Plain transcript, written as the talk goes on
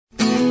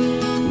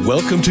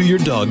Welcome to your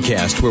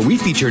Dogcast, where we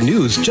feature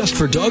news just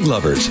for dog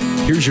lovers.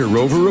 Here's your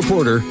Rover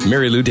reporter,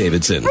 Mary Lou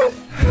Davidson.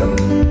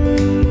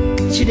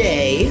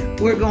 Today,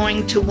 we're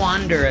going to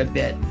wander a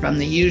bit from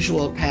the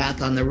usual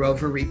path on the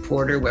Rover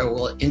Reporter, where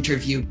we'll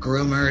interview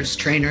groomers,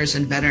 trainers,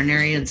 and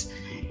veterinarians.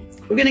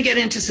 We're going to get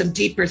into some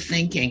deeper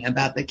thinking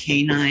about the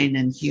canine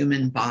and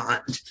human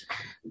bond.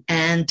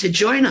 And to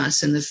join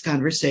us in this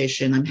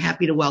conversation, I'm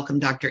happy to welcome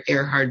Dr.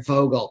 Erhard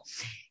Vogel.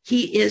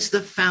 He is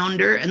the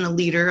founder and the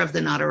leader of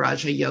the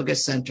Nataraja Yoga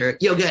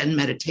and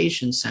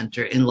Meditation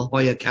Center in La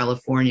Jolla,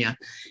 California.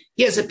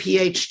 He has a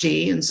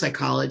PhD in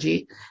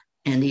psychology,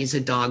 and he's a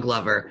dog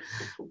lover.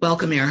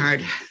 Welcome,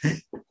 Erhard.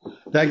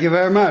 Thank you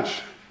very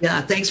much.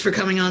 Yeah, thanks for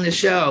coming on the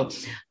show.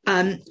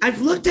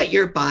 I've looked at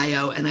your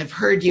bio, and I've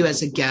heard you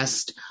as a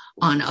guest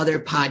on other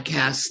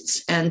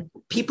podcasts, and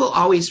people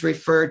always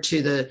refer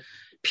to the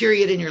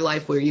period in your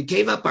life where you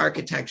gave up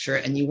architecture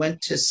and you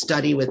went to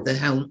study with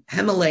the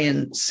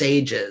Himalayan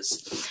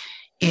sages.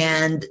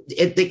 And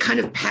they kind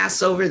of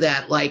pass over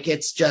that like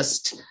it's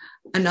just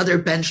another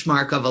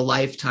benchmark of a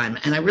lifetime.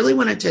 And I really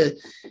wanted to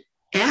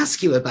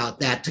ask you about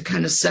that to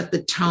kind of set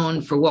the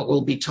tone for what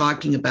we'll be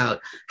talking about.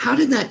 How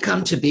did that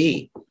come to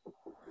be?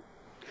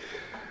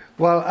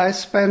 Well, I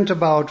spent in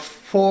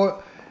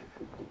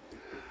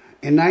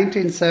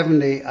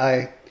 1970,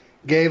 I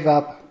gave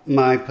up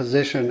my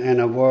position in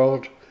a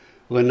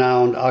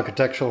world-renowned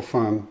architectural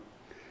firm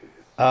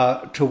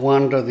to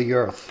wander the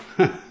earth.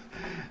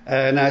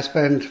 And I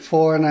spent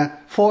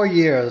 4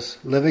 years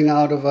living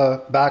out of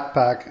a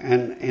backpack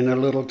and in a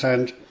little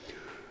tent,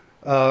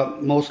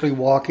 mostly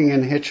walking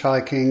and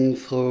hitchhiking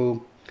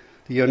through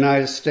the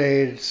United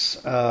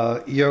States,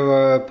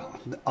 Europe,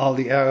 all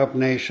the Arab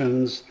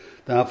nations,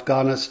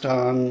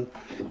 Afghanistan,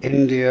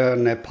 India,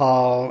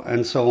 Nepal,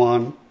 and so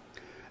on.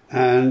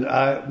 And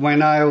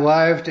when I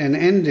arrived in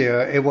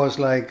India, it was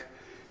like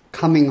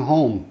coming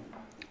home,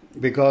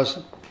 because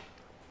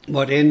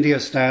what India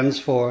stands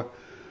for,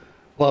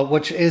 well,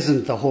 which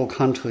isn't the whole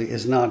country,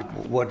 is not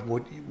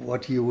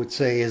what you would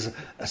say is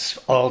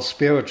all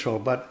spiritual,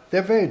 but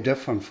they're very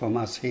different from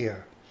us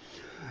here.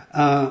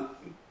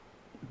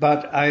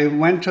 But I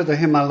went to the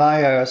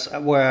Himalayas,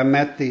 where I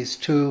met these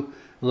two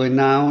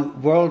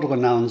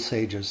world-renowned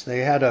sages. They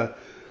had a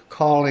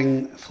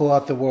calling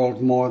throughout the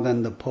world more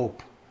than the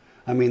Pope.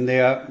 I mean, they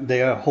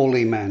are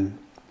holy men.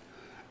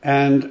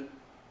 And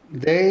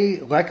they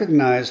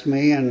recognized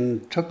me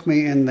and took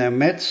me in their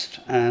midst,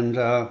 and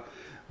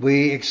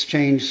we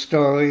exchanged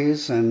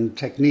stories and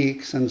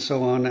techniques and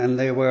so on, and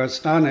they were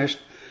astonished.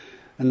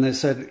 And they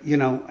said,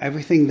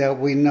 everything that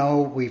we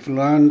know, we've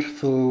learned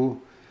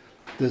through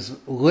this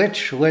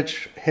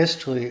rich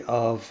history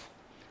of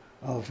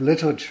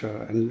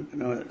literature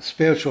and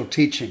spiritual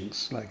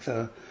teachings, like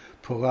the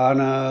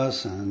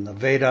Puranas and the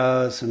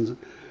Vedas and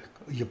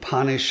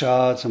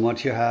Upanishads and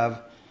what you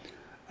have.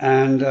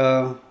 And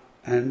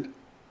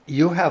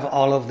you have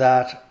all of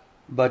that,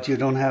 but you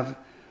don't have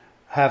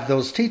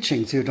those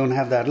teachings. You don't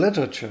have that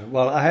literature.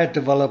 Well, I had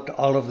developed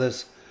all of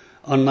this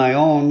on my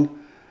own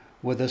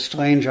with a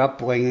strange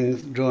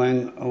upbringing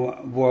during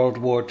World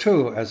War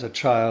II as a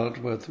child,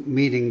 with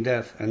meeting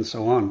death and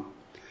so on.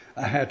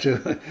 I had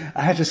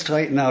to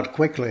straighten out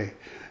quickly,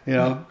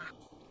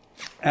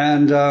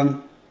 And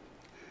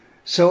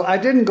so I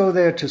didn't go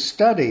there to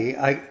study.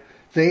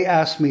 They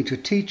asked me to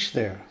teach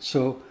there.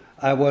 So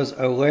I was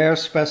a rare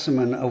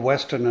specimen, a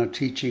Westerner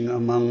teaching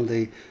among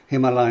the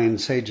Himalayan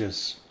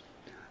sages.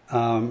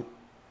 And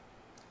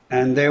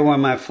they were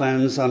my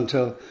friends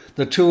until,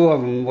 the two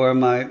of them were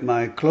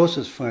my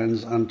closest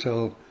friends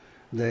until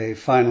they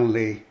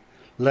finally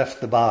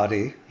left the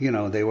body.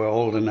 They were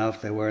old enough.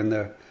 They were in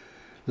their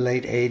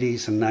late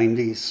 80s and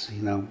 90s,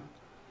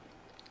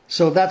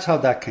 So that's how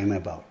that came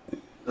about.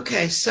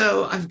 Okay,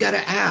 so I've got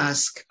to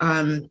ask,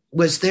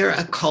 was there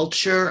a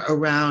culture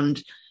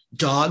around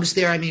dogs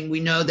there? I mean,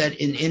 we know that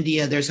in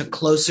India there's a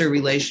closer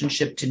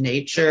relationship to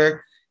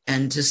nature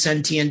and to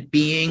sentient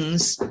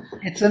beings.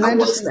 It's an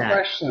interesting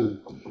question,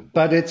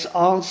 but it's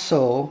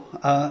also,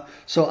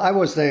 so I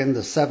was there in the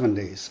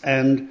 70s,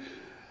 and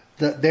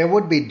there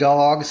would be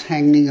dogs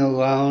hanging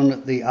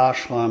around the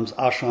ashrams.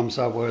 Ashrams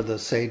are where the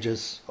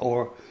sages,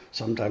 or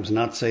sometimes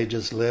not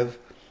sages, live.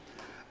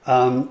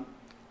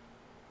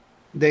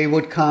 They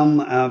would come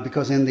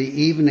because in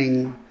the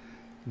evening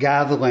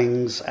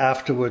gatherings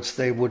afterwards,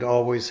 they would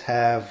always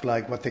have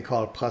like what they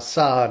call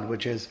prasad,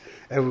 which is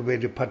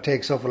everybody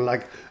partakes of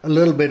like a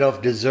little bit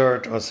of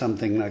dessert or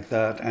something like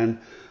that. And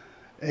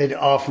it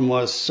often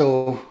was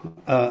so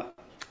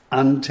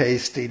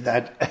untasty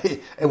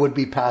that it would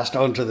be passed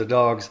on to the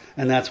dogs,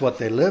 and that's what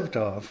they lived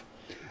off.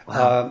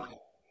 Wow.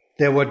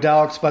 There were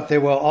dogs, but they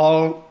were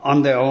all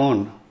on their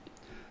own.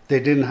 They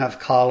didn't have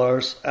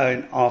collars,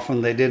 and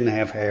often they didn't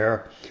have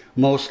hair.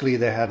 Mostly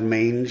they had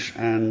mange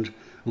and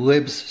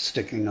ribs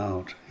sticking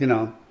out,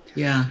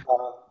 Yeah.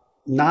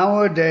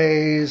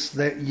 Nowadays,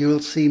 you'll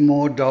see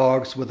more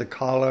dogs with a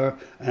collar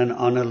and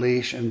on a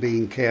leash and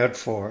being cared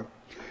for.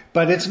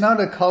 But it's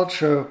not a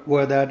culture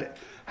where that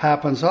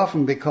happens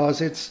often, because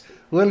it's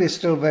really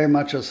still very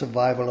much a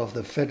survival of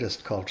the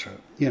fittest culture.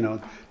 There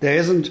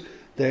isn't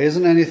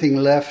anything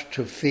left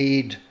to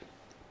feed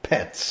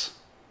pets.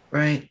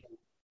 Right.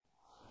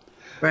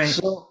 Right.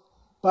 So,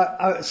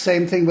 but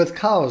same thing with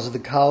cows. The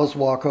cows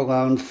walk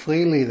around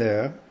freely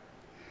there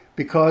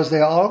because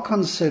they're all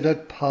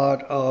considered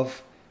part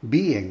of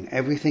being.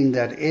 Everything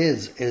that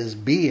is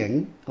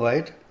being,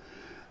 right?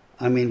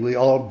 I mean, we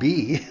all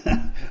be,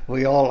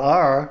 we all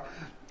are,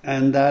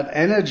 and that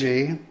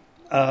energy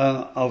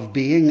of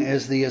being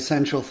is the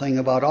essential thing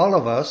about all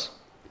of us.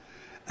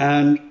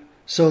 And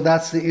so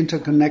that's the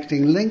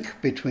interconnecting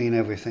link between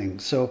everything.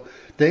 So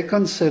they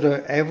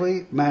consider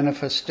every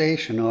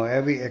manifestation or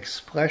every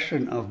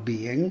expression of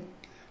being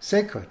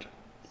sacred.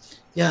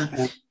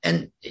 Yeah.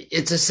 And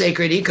it's a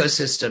sacred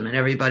ecosystem, and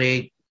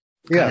everybody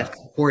kind of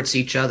supports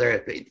each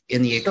other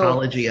in the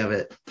ecology of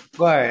it.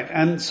 Right.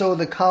 And so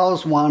the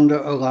cows wander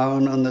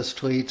around on the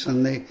streets,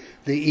 and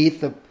they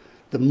eat the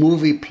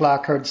movie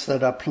placards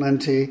that are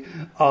plenty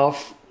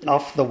off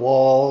the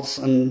walls,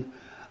 and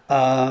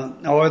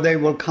or they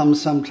will come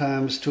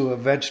sometimes to a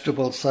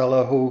vegetable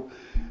seller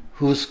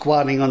who's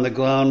squatting on the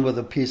ground with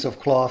a piece of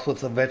cloth with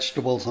the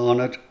vegetables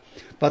on it.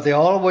 But they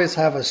always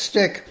have a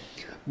stick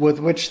with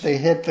which they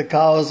hit the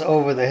cows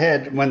over the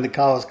head when the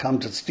cows come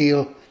to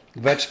steal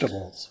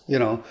vegetables,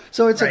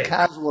 So it's a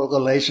casual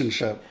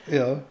relationship,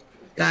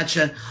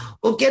 Gotcha.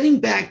 Well, getting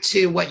back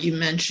to what you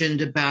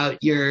mentioned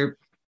about your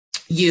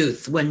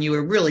youth when you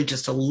were really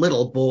just a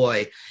little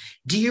boy,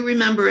 do you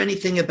remember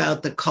anything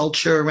about the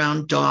culture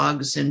around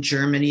dogs in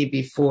Germany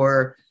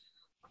before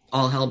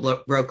all hell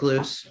broke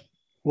loose?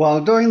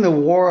 Well, during the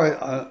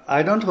war,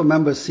 I don't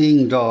remember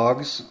seeing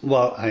dogs.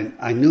 Well,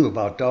 I knew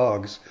about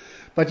dogs.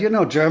 But,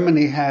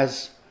 Germany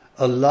has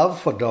a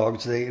love for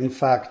dogs. They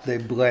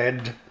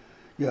bred,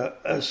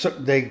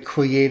 they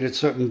created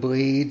certain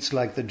breeds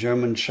like the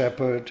German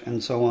Shepherd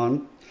and so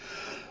on.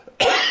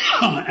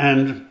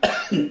 And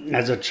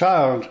as a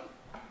child,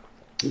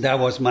 that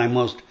was my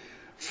most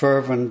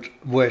fervent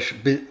wish.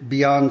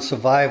 Beyond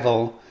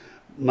survival,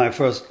 my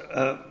first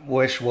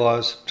wish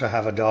was to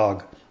have a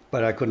dog.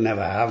 But I could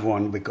never have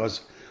one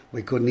because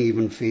we couldn't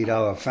even feed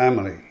our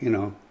family,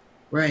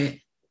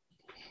 Right.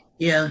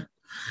 Yeah.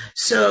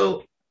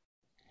 So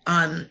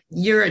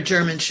you're a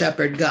German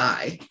Shepherd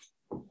guy,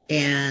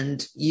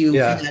 and you've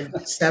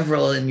had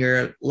several in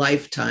your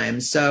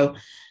lifetime. So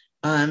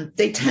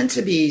they tend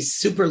to be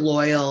super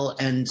loyal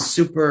and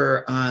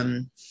super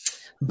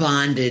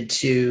bonded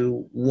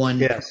to one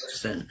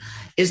person.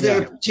 Is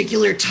there a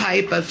particular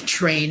type of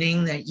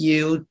training that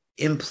you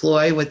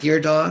employ with your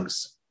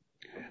dogs?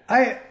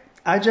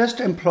 I just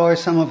employ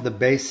some of the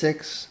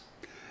basics,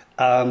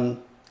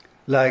 like,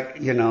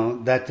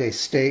 that they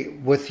stay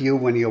with you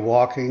when you're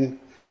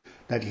walking,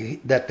 that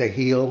they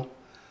heel,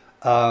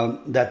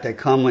 that they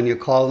come when you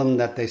call them,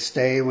 that they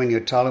stay when you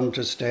tell them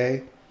to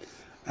stay,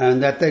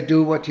 and that they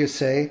do what you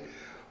say.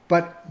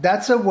 But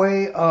that's a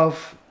way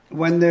of,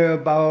 when they're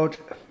about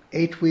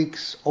 8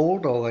 weeks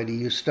old already,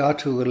 you start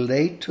to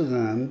relate to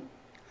them.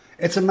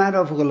 It's a matter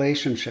of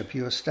relationship.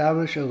 You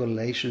establish a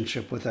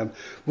relationship with them,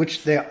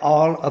 which they're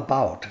all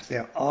about.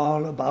 They're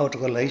all about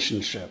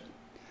relationship.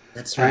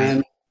 That's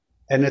right.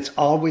 And it's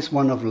always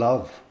one of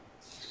love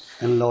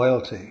and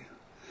loyalty.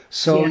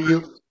 So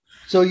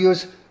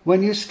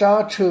when you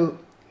start to,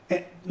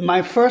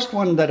 my first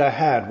one that I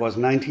had was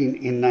in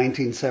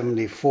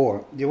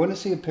 1974. Do you want to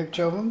see a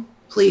picture of him?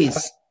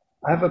 Please.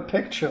 I have a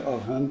picture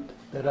of him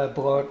that I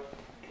brought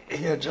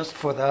here just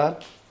for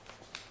that.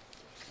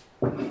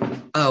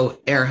 Oh,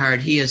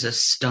 Erhard, he is a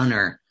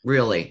stunner,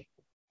 really.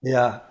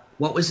 Yeah.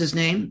 What was his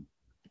name?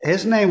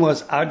 His name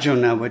was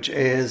Arjuna, which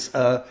is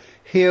a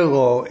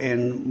hero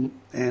in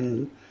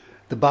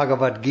the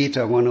Bhagavad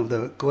Gita, one of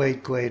the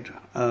great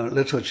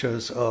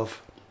literatures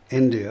of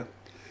India.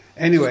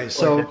 Anyway,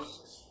 so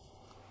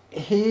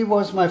he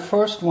was my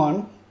first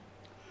one,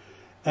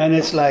 and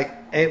it's like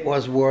it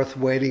was worth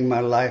waiting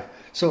my life.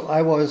 So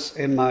I was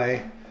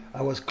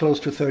close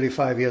to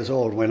 35 years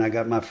old when I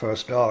got my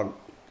first dog.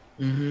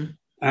 Mm-hmm.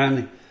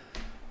 And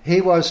he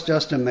was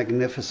just a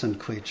magnificent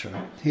creature.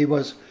 He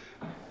was,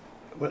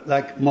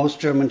 like most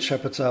German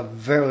Shepherds, are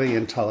very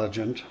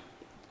intelligent.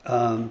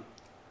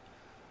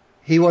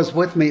 He was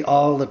with me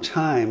all the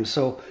time.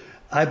 So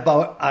I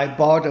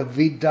bought a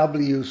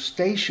VW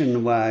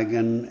station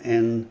wagon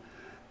in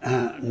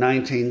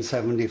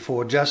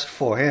 1974 just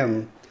for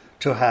him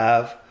to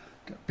have,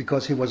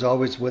 because he was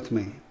always with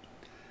me.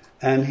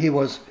 And he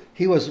was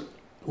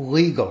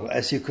legal,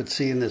 as you could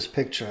see in this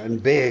picture,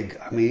 and big.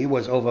 I mean, he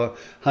was over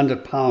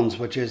 100 pounds,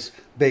 which is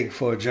big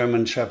for a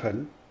German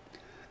Shepherd.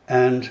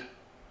 And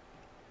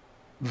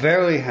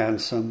very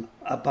handsome,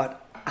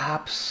 but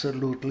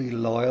absolutely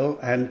loyal.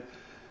 And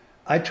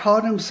I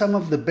taught him some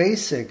of the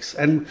basics,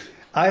 and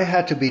I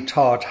had to be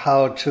taught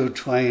how to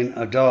train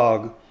a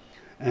dog.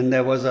 And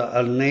there was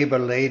a neighbor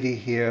lady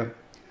here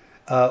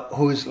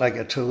who's like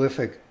a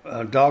terrific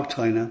dog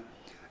trainer,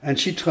 and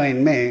she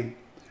trained me.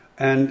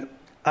 And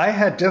I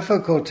had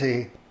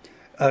difficulty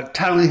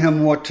telling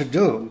him what to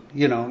do,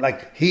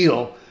 like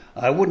heel.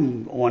 I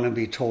wouldn't want to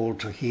be told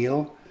to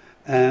heel.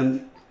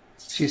 And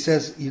she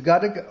says, you got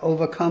to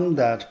overcome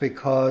that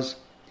because,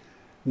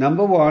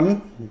 number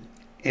one,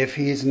 if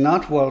he's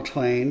not well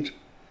trained,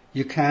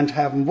 you can't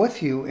have him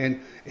with you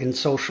in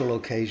social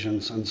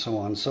occasions and so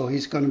on. So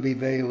he's going to be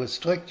very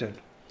restricted.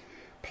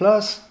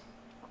 Plus,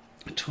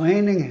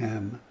 training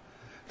him,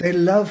 they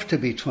love to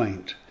be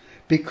trained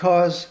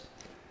because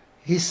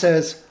he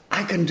says,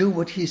 I can do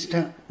what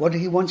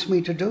he wants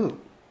me to do.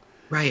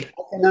 Right.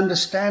 I can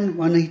understand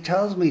when he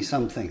tells me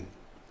something.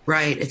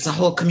 Right. It's a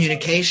whole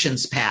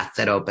communications path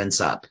that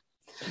opens up.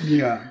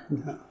 Yeah.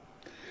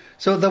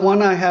 So the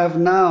one I have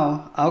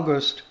now,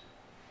 August,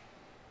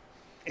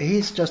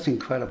 he's just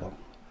incredible.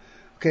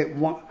 Okay,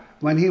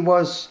 when he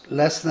was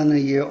less than a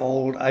year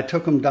old, I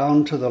took him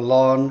down to the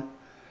lawn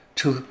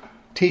to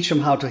teach him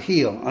how to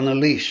heel on a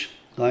leash,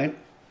 right?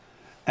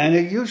 And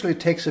it usually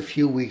takes a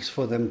few weeks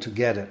for them to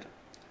get it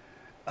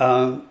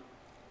on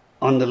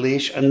the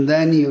leash, and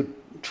then you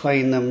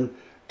train them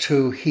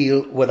to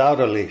heel without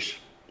a leash,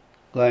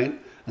 right?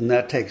 And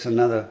that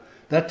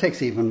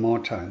takes even more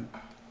time.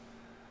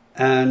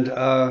 And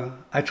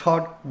I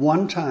taught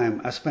one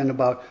time, I spent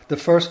about, the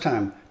first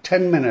time,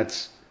 10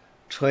 minutes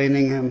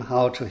training him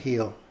how to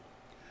heel.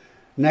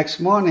 Next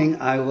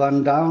morning, I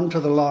run down to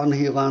the lawn,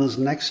 he runs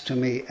next to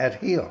me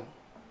at heel.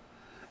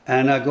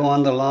 And I go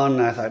on the lawn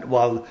and I thought,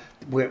 well,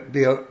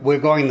 we're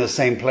going the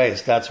same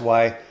place, that's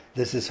why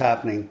this is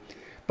happening.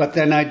 But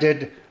then I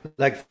did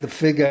like the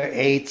figure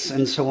eights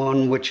and so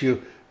on, which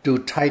you do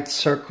tight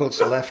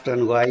circles left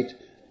and right,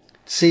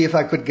 see if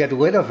I could get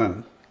rid of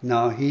him.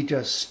 No, he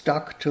just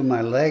stuck to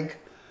my leg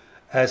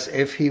as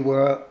if he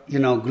were,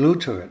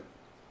 glued to it.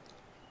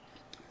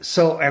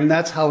 So, and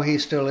that's how he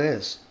still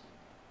is.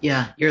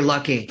 Yeah, you're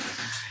lucky.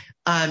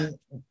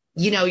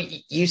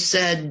 You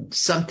said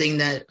something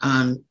that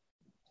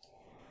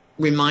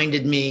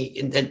reminded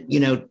me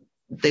that,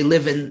 they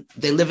live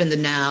in the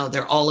now.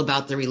 They're all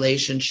about the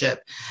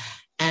relationship.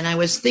 And I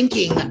was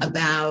thinking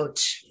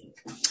about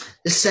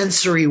the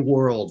sensory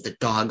world that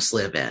dogs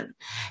live in,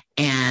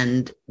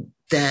 and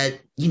that,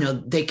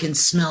 they can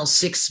smell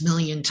 6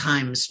 million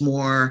times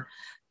more.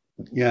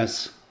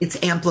 Yes.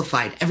 It's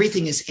amplified.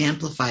 Everything is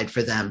amplified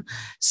for them.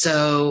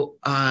 So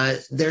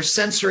their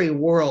sensory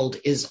world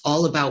is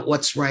all about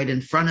what's right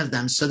in front of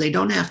them. So they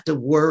don't have to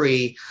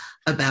worry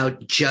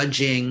about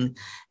judging,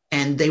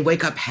 and they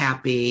wake up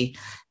happy.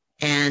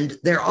 And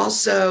they're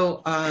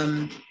also,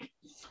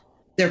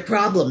 they're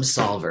problem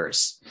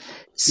solvers.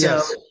 So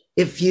yes.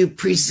 If you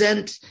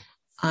present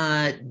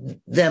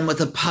them with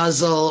a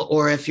puzzle,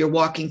 or if you're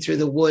walking through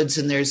the woods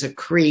and there's a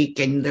creek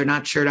and they're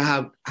not sure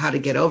how to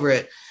get over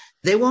it,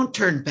 they won't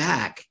turn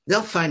back.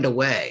 They'll find a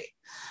way.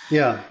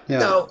 Yeah.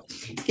 So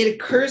it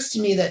occurs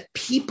to me that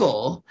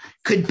people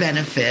could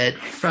benefit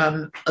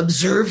from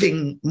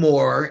observing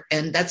more.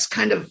 And that's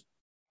kind of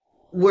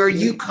where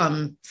you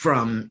come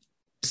from.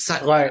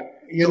 Right.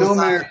 It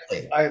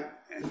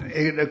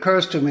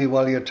occurs to me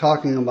while you're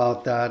talking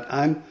about that,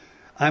 I'm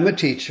a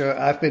teacher.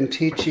 I've been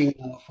teaching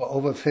for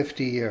over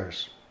 50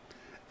 years.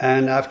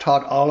 And I've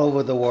taught all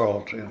over the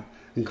world,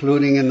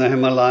 including in the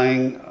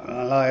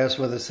Himalayas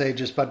with the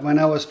sages. But when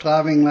I was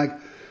traveling like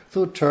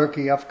through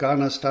Turkey,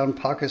 Afghanistan,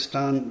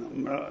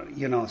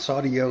 Pakistan,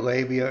 Saudi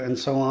Arabia, and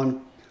so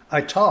on,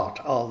 I taught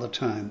all the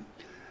time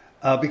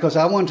because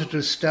I wanted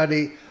to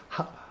study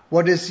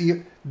what is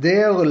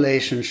their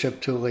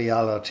relationship to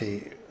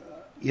reality,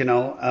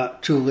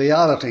 to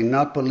reality,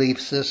 not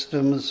belief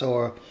systems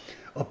or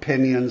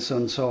opinions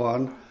and so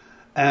on.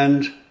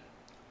 And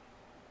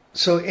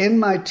so in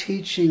my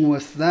teaching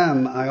with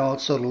them, I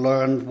also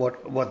learned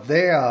what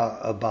they are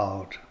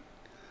about.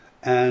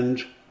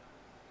 And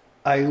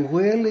I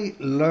really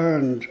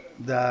learned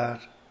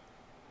that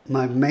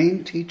my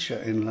main teacher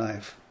in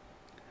life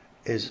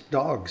is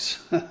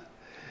dogs.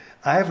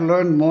 I have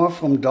learned more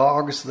from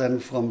dogs than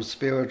from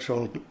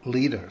spiritual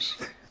leaders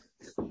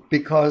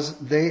because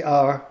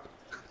the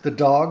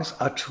dogs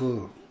are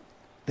true.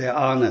 They're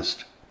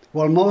honest.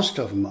 Well, most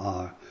of them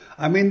are.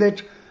 I mean,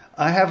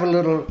 I have a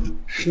little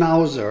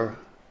schnauzer.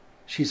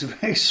 She's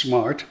very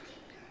smart.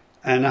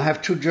 And I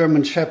have 2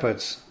 German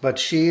shepherds, but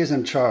she is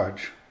in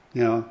charge,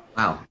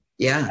 Wow.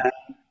 Yeah.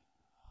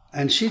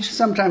 And she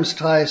sometimes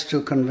tries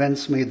to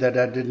convince me that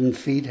I didn't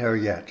feed her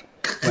yet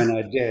when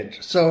I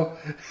did. So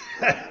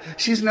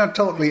she's not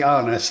totally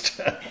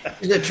honest.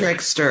 The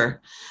trickster.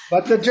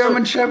 But the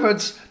German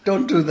shepherds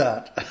don't do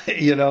that.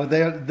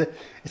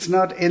 It's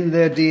not in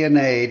their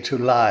DNA to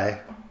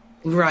lie.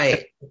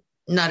 Right.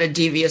 Not a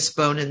devious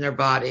bone in their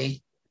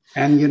body.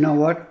 And you know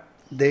what?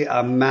 They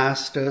are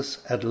masters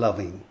at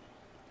loving.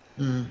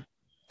 Mm.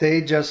 They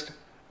just,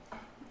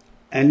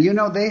 and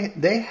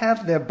they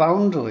have their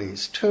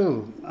boundaries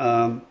too.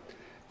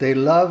 They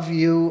love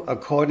you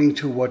according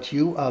to what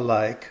you are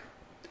like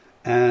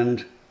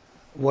and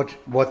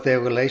what their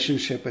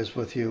relationship is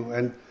with you.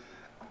 And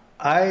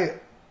I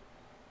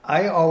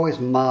always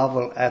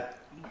marvel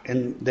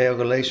in their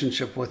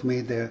relationship with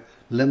me, their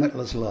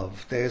limitless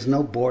love. There's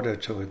no border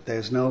to it.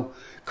 There's no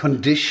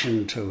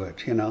condition to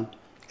it,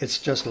 It's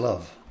just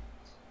love.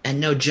 And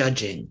no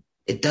judging.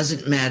 It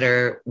doesn't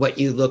matter what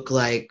you look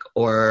like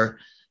or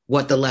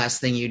what the last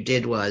thing you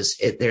did was.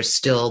 They're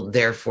still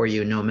there for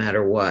you no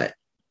matter what.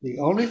 The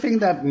only thing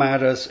that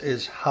matters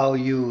is how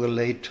you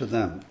relate to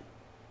them.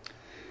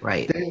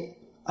 Right.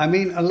 I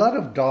mean, a lot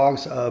of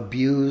dogs are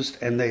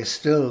abused and they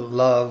still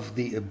love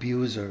the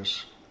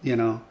abusers, you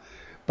know.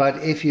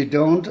 But if you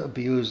don't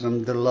abuse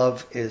them, the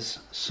love is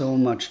so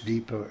much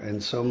deeper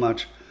and so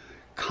much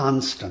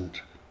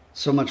constant,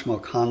 so much more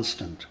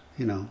constant,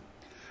 you know.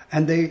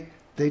 And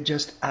they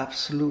just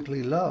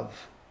absolutely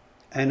love.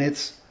 And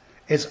it's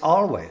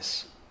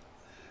always.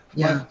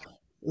 Yeah.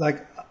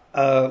 Like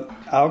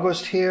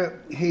August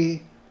here,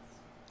 he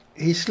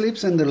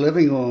sleeps in the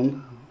living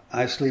room.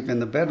 I sleep in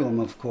the bedroom,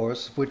 of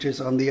course, which is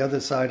on the other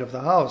side of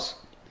the house.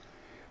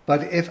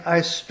 But if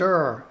I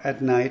stir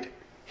at night,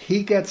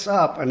 he gets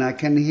up and I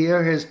can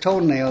hear his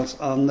toenails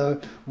on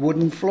the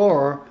wooden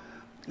floor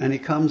and he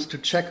comes to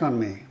check on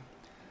me.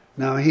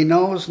 Now, he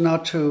knows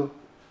not to,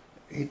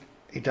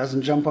 he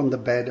doesn't jump on the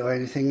bed or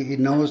anything. He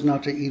knows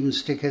not to even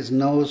stick his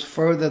nose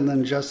further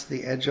than just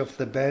the edge of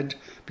the bed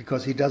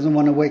because he doesn't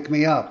want to wake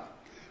me up.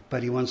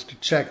 But he wants to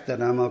check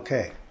that I'm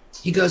okay.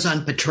 He goes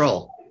on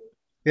patrol.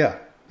 Yeah.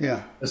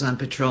 Yeah. Was on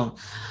patrol.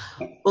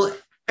 Well,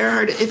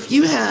 Erhard, if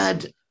you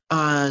had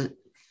a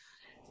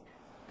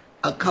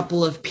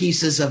couple of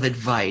pieces of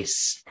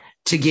advice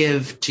to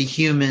give to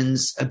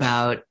humans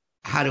about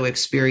how to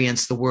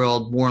experience the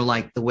world more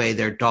like the way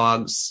their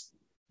dogs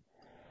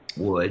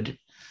would,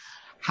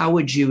 how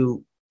would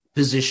you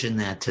position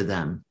that to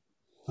them?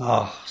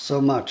 Oh,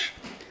 so much.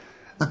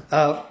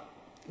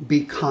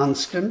 Be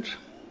constant,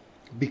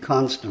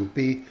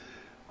 be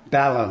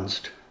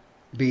balanced,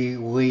 be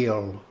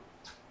real.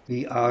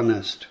 Be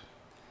honest.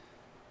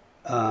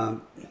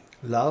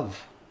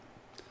 Love.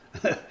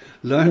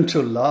 Learn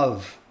to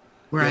love.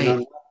 Right. You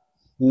know,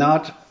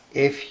 not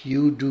if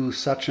you do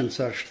such and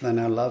such, then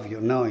I love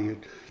you. No,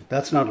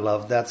 that's not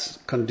love. That's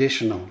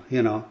conditional,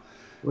 you know.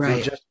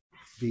 Right. So just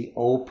be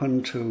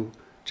open to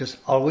just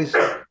always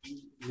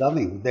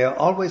loving. They're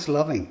always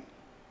loving.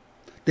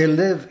 They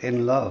live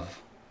in love.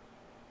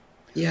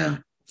 Yeah.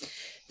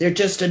 They're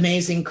just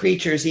amazing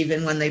creatures,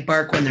 even when they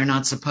bark when they're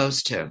not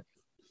supposed to.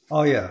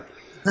 Oh, yeah.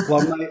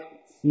 Well,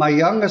 my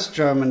youngest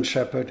German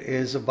Shepherd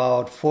is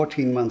about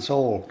 14 months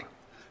old,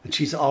 and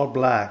she's all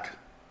black.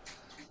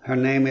 Her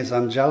name is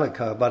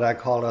Angelica, but I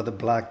call her the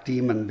Black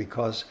Demon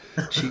because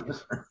she's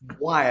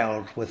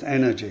wild with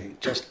energy,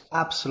 just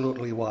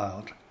absolutely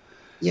wild.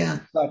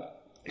 Yeah.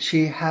 But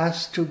she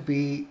has to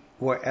be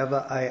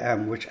wherever I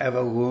am,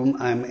 whichever room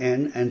I'm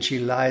in, and she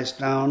lies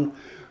down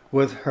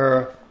with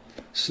her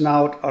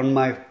snout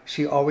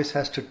she always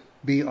has to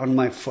be on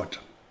my foot.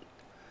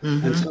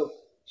 Mm-hmm. And so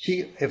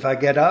if I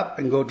get up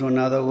and go to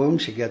another room,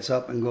 she gets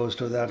up and goes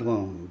to that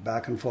room,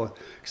 back and forth.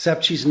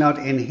 Except she's not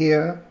in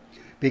here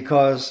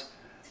because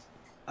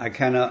I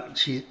cannot.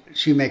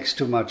 She makes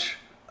too much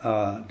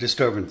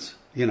disturbance,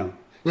 you know.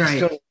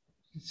 Right.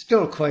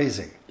 Still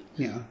crazy,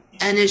 you know.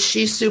 And is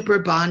she super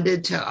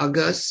bonded to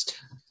August?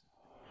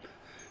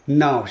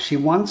 No, she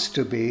wants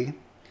to be,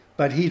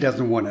 but he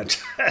doesn't want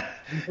it.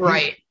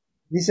 Right.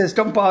 He says,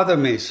 "Don't bother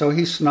me." So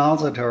he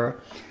snarls at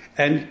her,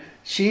 and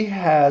she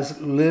has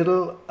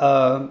little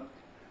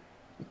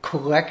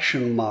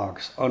correction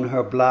marks on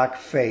her black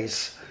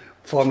face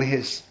from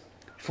his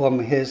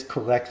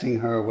correcting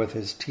her with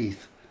his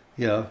teeth.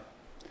 Yeah.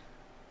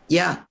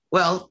 Yeah.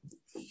 Well,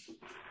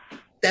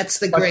 that's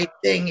the great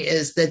thing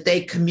is that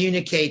they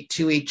communicate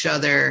to each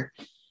other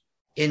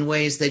in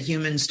ways that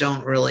humans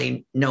don't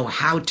really know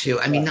how to.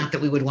 I mean, not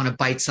that we would want to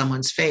bite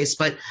someone's face,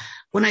 but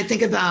when I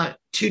think about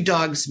two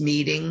dogs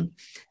meeting,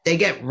 they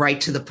get right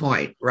to the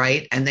point,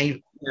 right?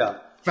 And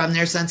from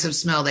their sense of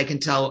smell, they can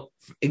tell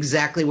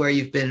exactly where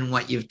you've been and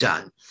what you've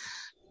done.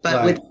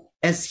 But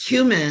as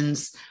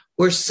humans,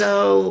 we're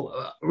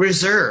so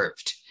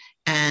reserved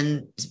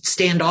and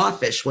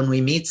standoffish when we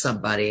meet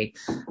somebody,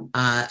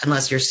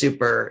 unless you're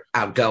super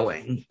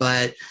outgoing.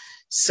 But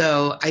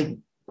so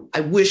I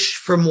wish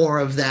for more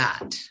of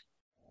that.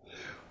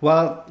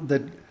 Well,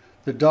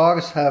 the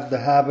dogs have the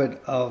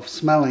habit of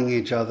smelling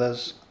each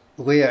other's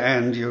rear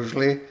end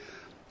usually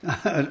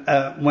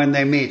when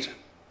they meet.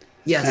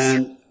 Yes.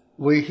 And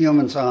we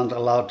humans aren't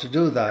allowed to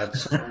do that.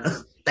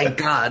 So thank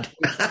God.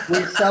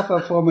 we suffer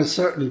from a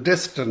certain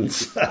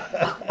distance.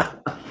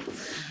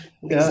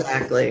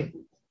 Exactly.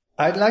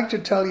 I'd like to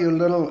tell you a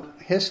little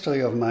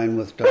history of mine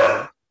with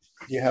dogs.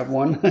 Do you have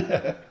one?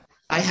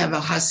 I have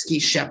a Husky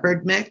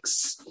Shepherd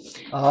mix.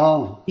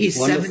 Oh, he's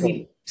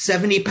wonderful.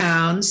 70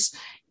 pounds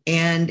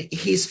and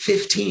he's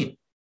 15.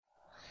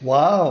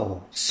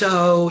 Wow.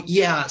 So,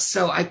 yeah.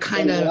 So I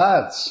kind of,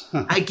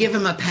 I give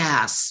him a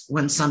pass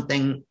when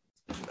something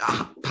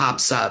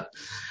pops up.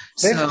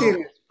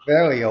 15 is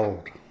very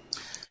old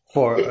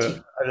for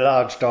a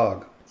large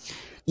dog.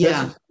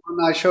 Yeah. This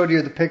one I showed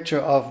you the picture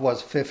of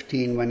was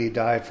 15 when he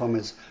died from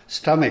his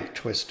stomach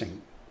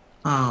twisting.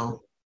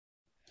 Oh,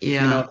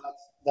 yeah. You know,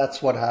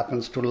 that's what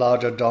happens to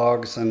larger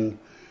dogs and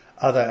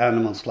other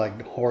animals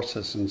like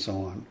horses and so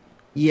on.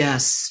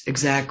 Yes,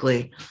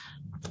 exactly.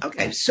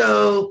 Okay,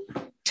 so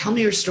tell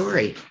me your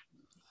story.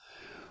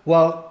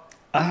 Well,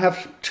 I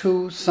have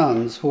two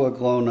sons who are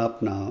grown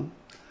up now.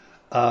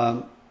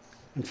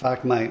 In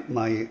fact,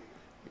 the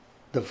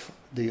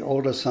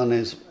older son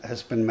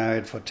has been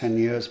married for 10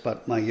 years,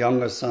 but my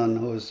younger son,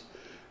 who's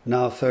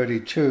now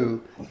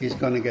 32, he's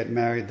going to get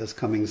married this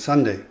coming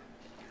Sunday.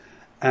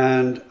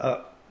 And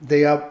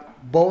they are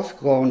both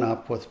grown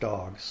up with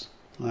dogs,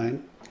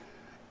 right?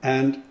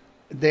 And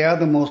they are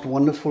the most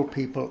wonderful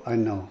people I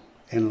know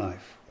in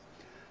life.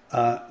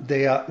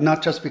 They are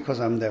not just because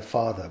I'm their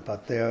father,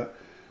 but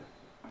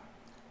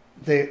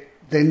they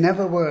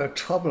never were a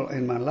trouble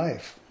in my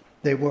life.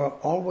 They were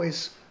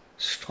always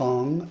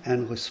strong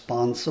and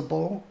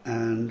responsible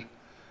and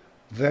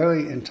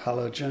very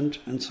intelligent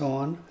and so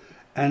on.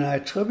 And I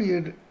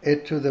attribute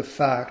it to the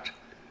fact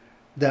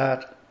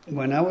that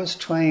when I was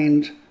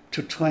trained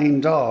to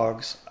train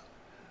dogs,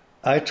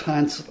 I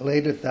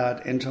translated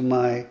that into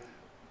my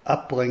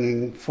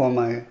upbringing for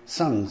my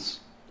sons.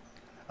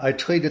 I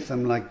treated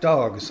them like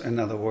dogs, in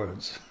other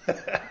words.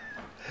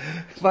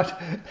 But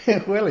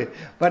really,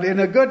 but in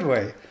a good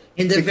way.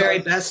 In the very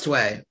best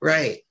way,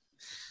 right.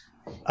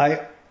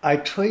 I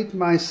treat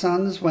my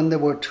sons when they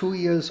were 2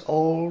 years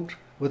old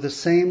with the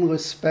same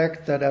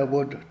respect that I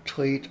would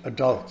treat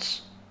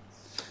adults.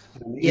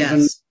 And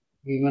yes.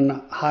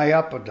 Even high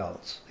up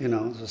adults,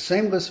 the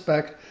same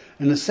respect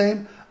and the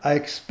same. I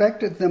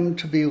expected them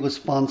to be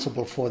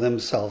responsible for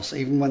themselves,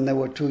 even when they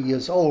were 2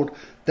 years old.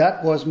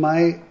 That was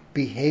my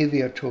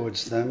behavior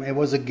towards them. It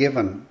was a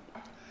given.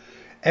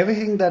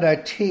 Everything that I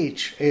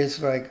teach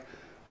is like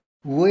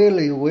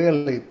really,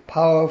 really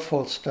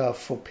powerful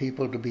stuff for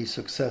people to be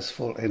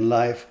successful in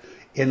life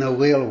in a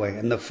real way,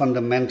 in the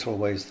fundamental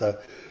ways,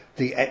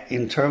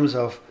 in terms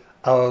of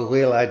our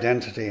real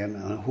identity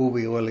and who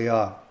we really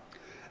are.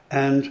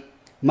 And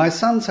my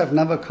sons have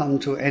never come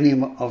to any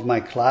of my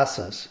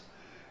classes,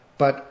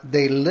 but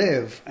they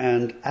live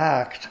and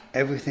act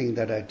everything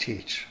that I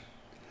teach.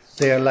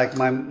 They are like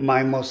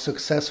my most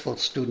successful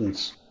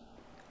students.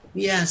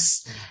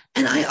 Yes.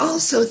 And I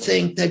also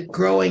think that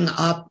growing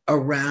up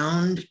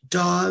around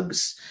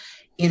dogs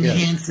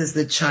enhances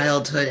the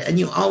childhood. And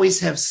you always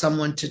have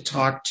someone to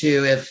talk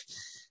to if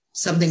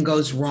something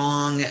goes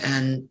wrong.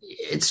 And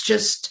it's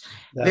just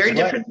very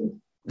different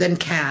than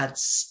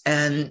cats.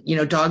 And,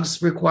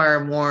 dogs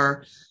require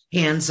more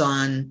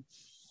hands-on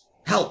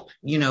help,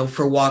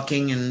 for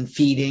walking and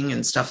feeding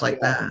and stuff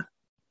like that.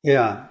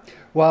 Yeah.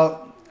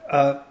 Well,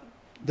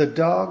 the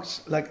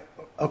dogs,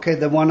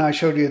 the one I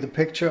showed you the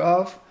picture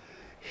of,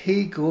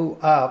 he grew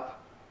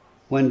up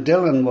when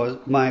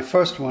my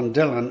first one,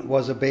 Dylan,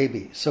 was a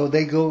baby. So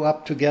they grew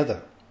up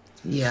together.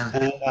 Yeah.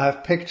 And I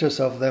have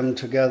pictures of them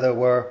together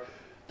where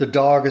the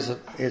dog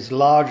is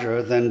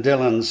larger than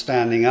Dylan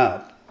standing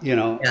up,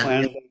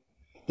 and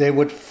they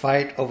would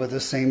fight over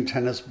the same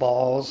tennis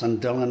balls, and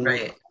Dylan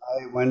would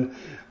cry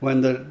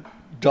when the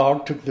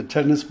dog took the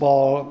tennis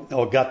ball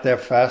or got there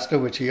faster,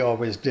 which he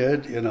always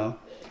did,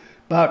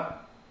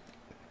 But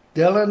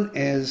Dylan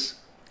is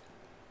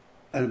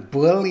a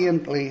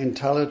brilliantly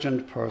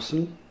intelligent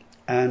person,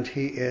 and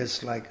he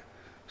is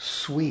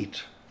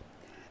sweet.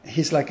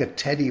 He's like a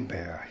teddy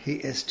bear. He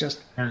is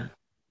just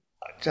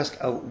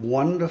a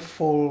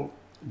wonderful,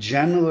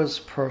 generous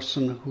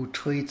person who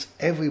treats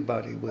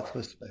everybody with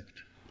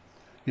respect,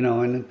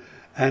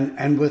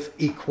 and with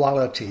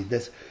equality.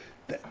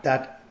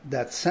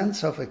 That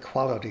sense of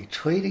equality,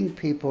 treating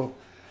people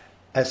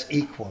as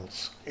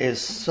equals, is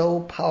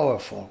so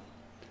powerful.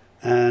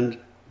 And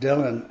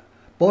Dylan,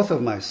 both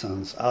of my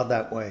sons are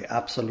that way,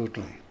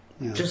 absolutely.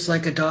 Just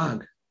like a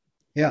dog.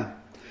 Yeah.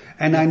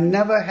 And I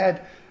never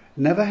had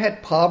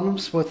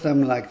problems with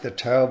them like the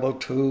terrible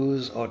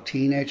twos or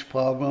teenage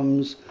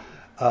problems,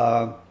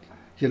 or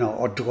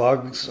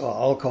drugs or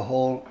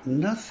alcohol.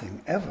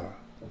 Nothing, ever.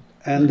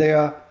 And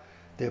they're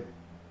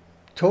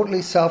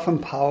totally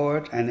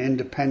self-empowered and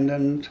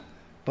independent,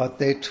 but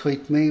they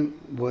treat me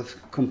with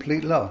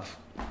complete love.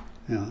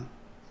 Awesome.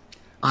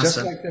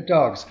 Just like the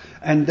dogs.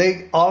 And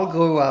they all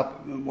grew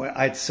up where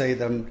I'd say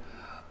them,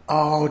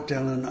 "Oh,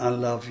 Dylan, I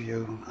love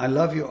you. I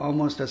love you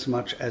almost as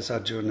much as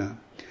Arjuna."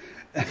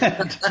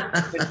 And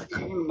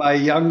even my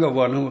younger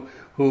one,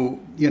 who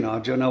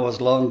Arjuna was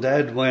long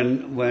dead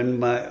when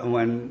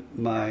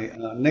my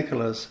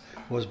Nicholas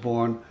was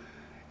born.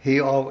 He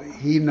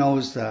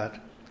knows that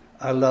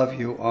I love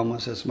you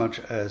almost as much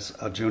as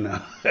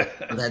Arjuna.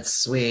 That's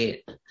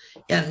sweet.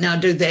 Yeah. Now,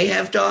 do they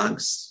have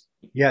dogs?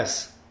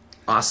 Yes.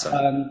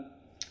 Awesome.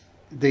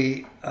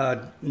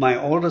 My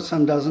older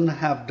son doesn't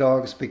have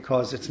dogs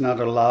because it's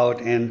not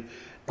allowed in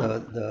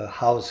the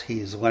house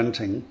he's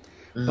renting.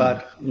 Mm.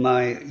 But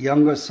my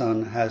younger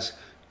son has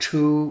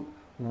two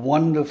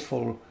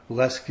wonderful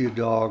rescue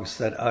dogs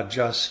that are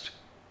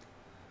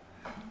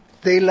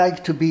they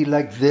like to be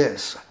like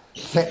this,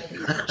 cheek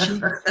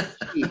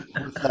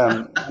with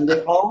them, and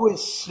they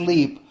always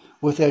sleep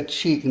with their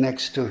cheek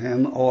next to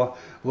him or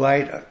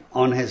right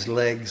on his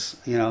legs,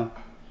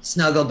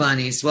 Snuggle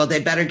bunnies. Well, they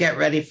better get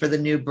ready for the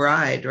new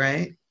bride,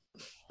 right?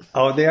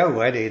 Oh, they are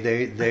ready.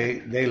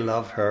 They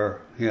love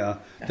her. Yeah,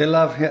 they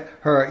love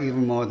her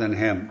even more than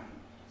him.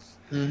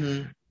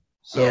 Mm-hmm.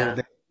 So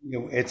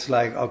it's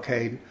like,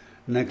 okay,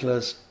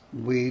 Nicholas,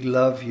 we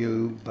love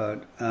you,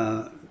 but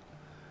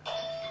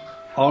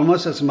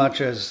almost as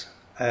much as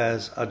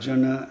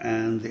Arjuna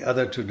and the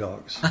other two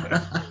dogs.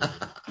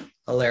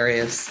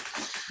 Hilarious.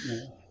 Yeah.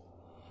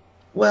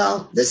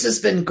 Well, this has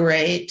been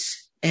great.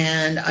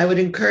 And I would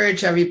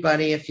encourage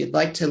everybody, if you'd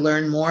like to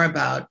learn more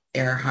about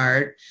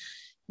Erhard,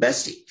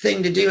 best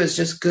thing to do is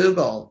just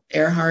Google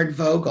Erhard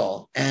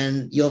Vogel,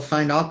 and you'll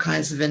find all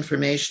kinds of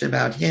information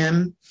about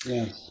him,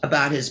 Yes.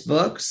 about his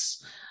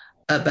books,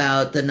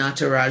 about the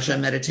Nataraja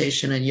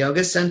Meditation and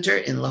Yoga Center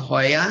in La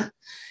Jolla.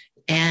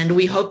 And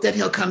we hope that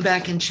he'll come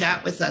back and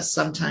chat with us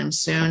sometime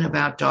soon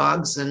about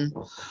dogs and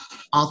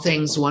all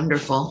things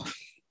wonderful.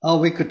 Oh,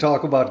 we could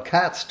talk about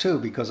cats too,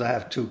 because I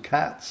have two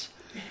cats.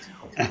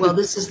 Well,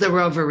 this is the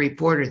Rover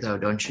Reporter, though,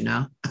 don't you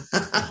know?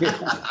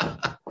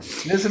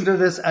 Listen to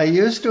this. I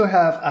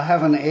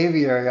have an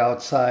aviary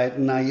outside,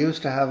 and I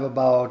used to have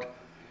about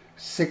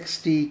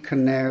 60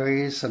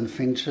 canaries and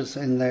finches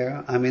in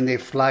there. I mean, they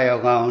fly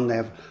around. They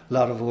have a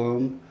lot of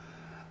room.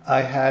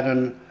 I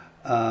had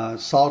a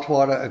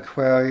saltwater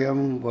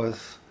aquarium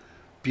with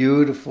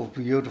beautiful,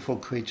 beautiful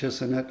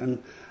creatures in it.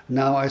 And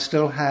now I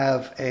still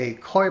have a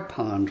koi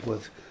pond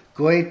with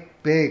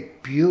great,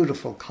 big,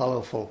 beautiful,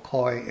 colorful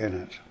koi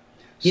in it.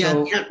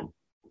 So, Yeah.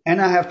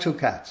 and I have two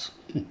cats.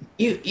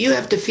 You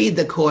have to feed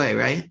the koi,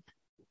 right?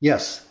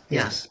 Yes.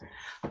 Yes.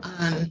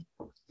 I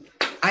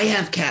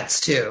have cats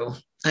too.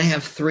 I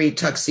have 3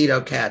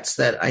 tuxedo cats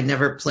that I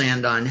never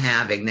planned on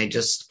having. They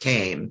just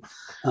came.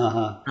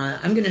 Uh-huh.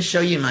 I'm going to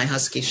show you my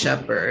husky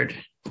shepherd.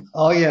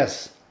 Oh,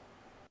 yes.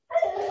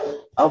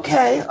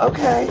 Okay.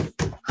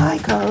 Hi,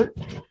 Code.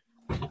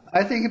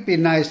 I think it'd be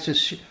nice to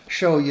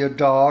show your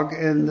dog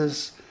in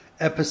this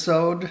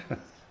episode.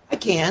 I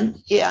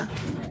can, yeah.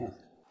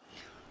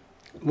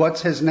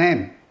 What's his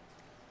name?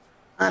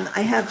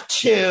 I have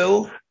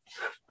 2.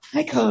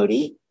 Hi,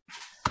 Cody.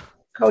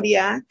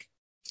 Kodiak.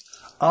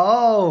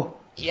 Oh.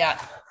 Yeah.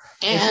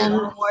 Is he And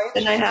white?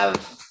 then I have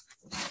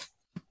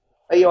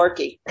a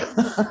Yorkie.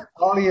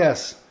 Oh,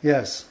 yes.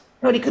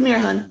 Cody, come here,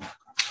 hon.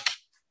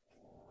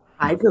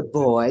 Hi, good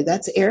boy.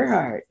 That's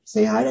Erhard.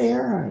 Say hi to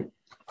Erhard.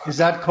 Is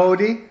that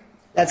Cody?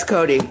 That's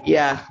Cody,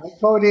 yeah.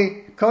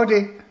 Hi,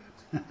 Cody.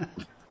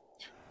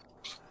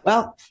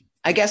 Well,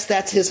 I guess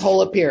that's his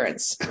whole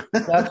appearance.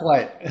 That's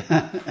right.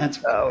 That's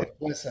Oh.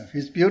 impressive.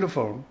 He's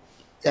beautiful.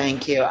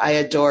 Thank you. I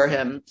adore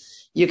him.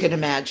 You can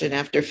imagine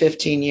after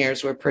 15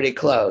 years, we're pretty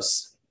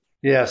close.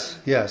 Yes.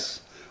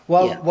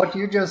 Well, Yeah. what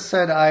you just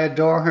said, I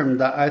adore him.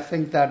 That I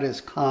think that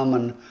is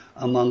common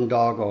among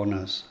dog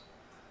owners.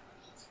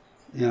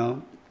 You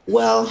know?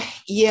 Well,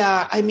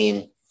 yeah. I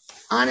mean,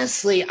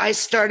 honestly, I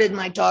started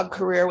my dog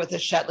career with a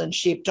Shetland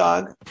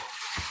sheepdog.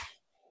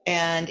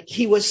 And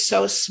he was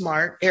so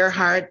smart,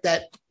 Erhard,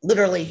 that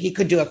literally he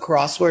could do a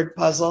crossword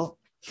puzzle.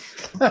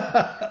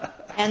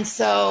 And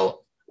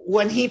so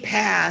when he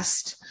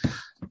passed,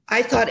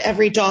 I thought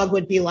every dog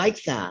would be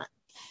like that.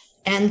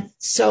 And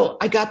so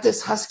I got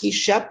this husky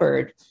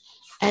shepherd,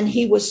 and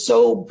he was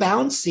so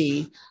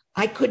bouncy,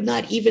 I could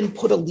not even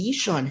put a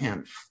leash on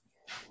him.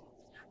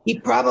 He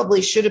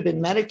probably should have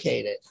been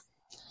medicated.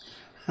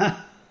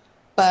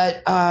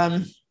 But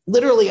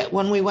literally,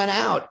 when we went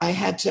out, I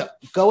had to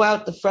go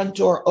out the front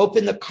door,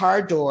 open the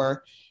car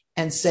door,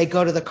 and say,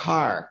 go to the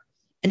car.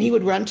 And he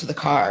would run to the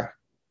car.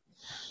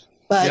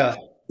 But Yeah.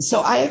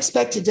 So I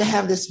expected to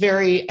have this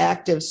very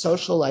active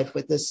social life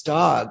with this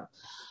dog,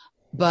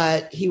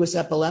 but he was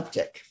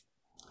epileptic.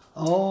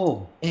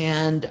 Oh.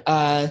 And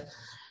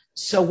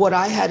so what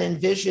I had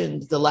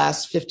envisioned the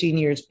last 15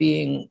 years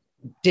being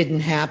didn't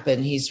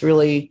happen. He's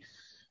really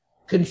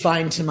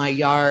confined to my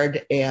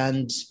yard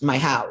and my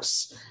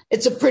house.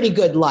 It's a pretty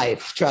good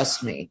life,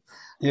 trust me.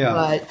 Yeah.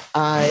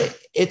 But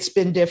it's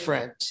been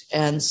different.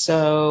 And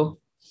so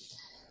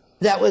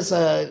that was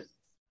a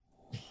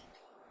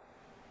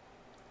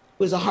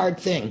hard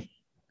thing.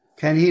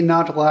 Can he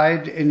not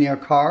ride in your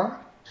car?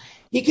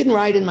 He can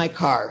ride in my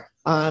car,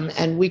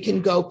 and we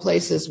can go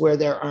places where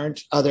there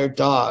aren't other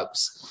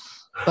dogs.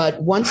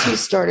 But once he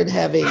started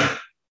having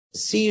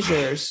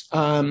seizures,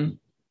 dogs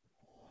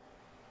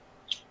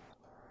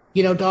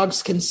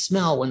can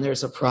smell when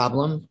there's a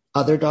problem,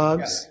 other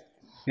dogs,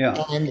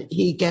 Yeah. and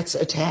he gets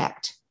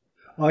attacked.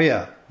 Oh,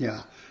 yeah.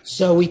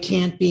 So we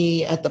can't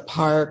be at the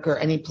park or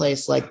any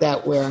place like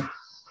that where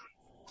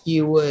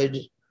you would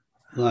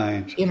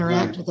Right.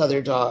 interact with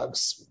other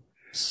dogs.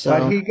 So,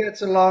 But he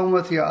gets along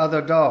with your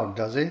other dog,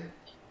 does he?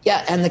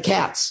 yeah, and the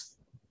cats.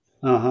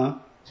 Uh-huh.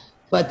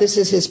 But this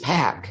is his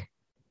pack.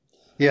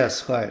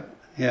 Yes, right.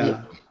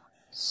 Yeah.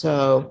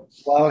 So,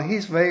 Well,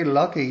 he's very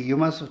lucky. You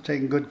must have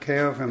taken good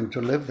care of him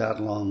to live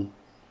that long.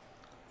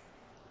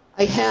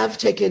 I have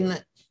taken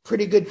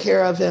pretty good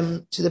care of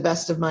him to the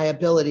best of my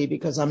ability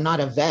because I'm not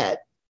a vet,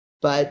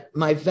 but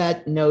my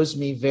vet knows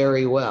me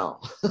very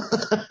well.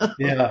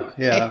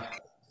 Yeah.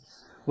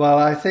 Well,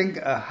 I think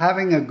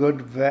having a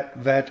good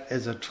vet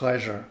is a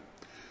treasure.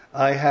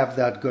 I have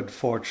that good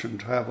fortune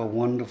to have a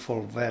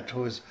wonderful vet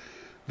who is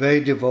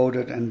very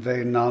devoted and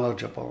very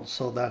knowledgeable,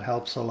 so that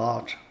helps a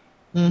lot.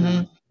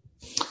 Mm-hmm.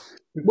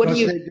 What do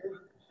Because you?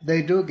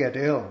 they do get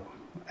ill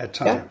at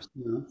Yeah, times.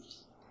 You know?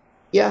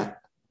 yeah.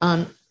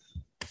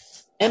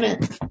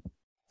 Emmett,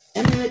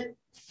 Emmett,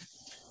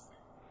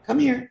 come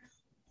here.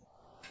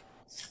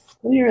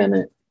 Come here,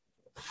 Emmett.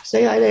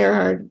 Say hi to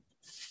Erhard.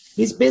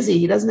 He's busy.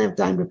 He doesn't have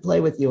time to play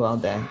with you all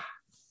day.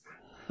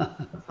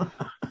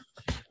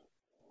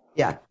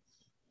 Yeah.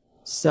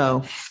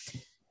 So,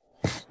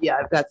 yeah,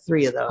 I've got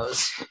three of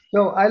those.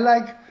 So I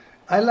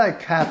like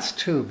cats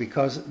too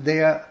because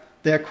they're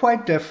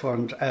quite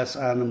different as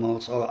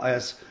animals or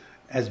as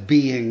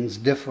beings,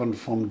 different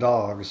from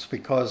dogs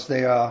because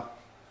they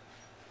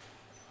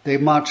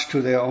march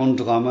to their own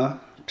drummer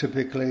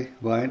typically,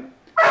 right?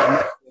 They make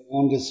their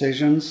own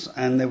decisions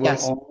and they will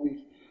Yes.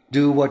 only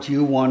do what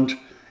you want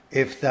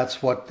if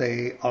that's what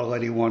they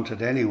already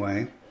wanted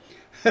anyway,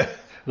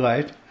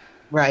 right?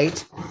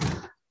 Right.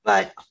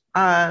 But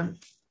I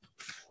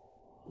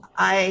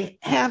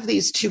have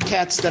these two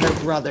cats that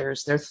are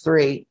brothers. They're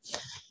three.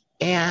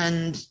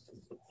 And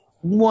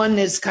one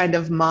is kind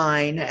of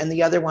mine, and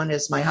the other one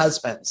is my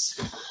husband's.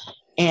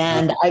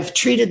 And I've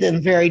treated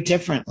them very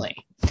differently,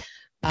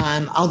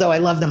 although I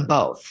love them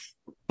both.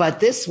 But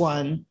this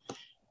one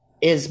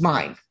is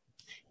mine.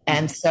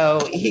 And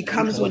so he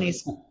comes when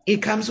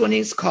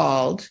he's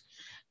called.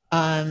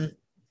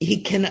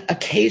 He can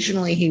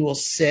occasionally he will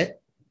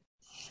sit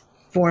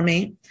for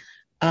me,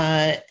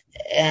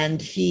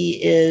 and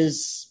he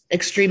is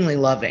extremely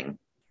loving.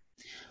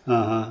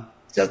 Uh-huh.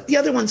 So the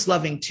other one's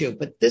loving too,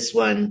 but this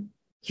one,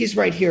 he's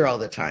right here all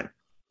the time.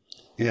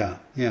 Yeah,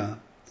 yeah.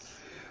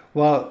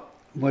 Well,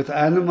 with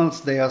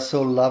animals, they are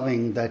so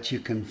loving that you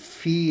can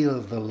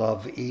feel the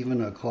love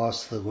even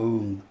across the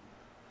room.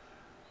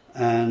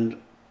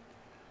 And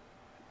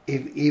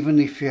even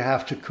if you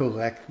have to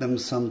correct them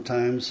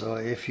sometimes,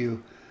 or if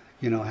you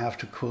have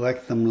to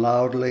correct them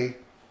loudly,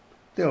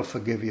 they'll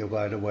forgive you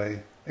right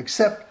away.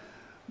 Except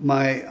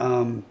my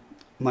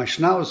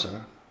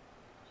Schnauzer,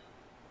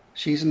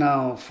 she's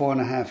now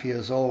 4.5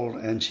 years old,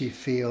 and she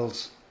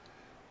feels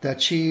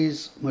that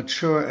she's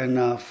mature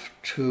enough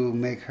to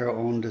make her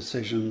own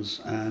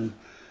decisions and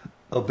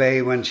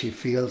obey when she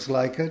feels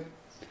like it.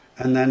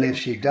 And then if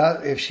she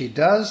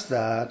does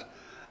that,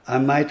 I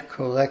might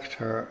correct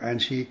her,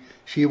 and she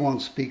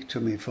won't speak to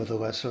me for the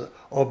rest of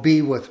or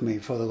be with me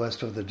for the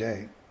rest of the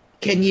day.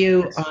 Can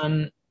you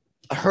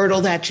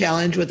hurdle that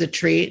challenge with a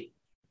treat?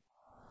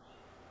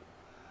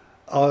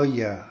 Oh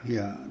yeah,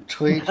 yeah.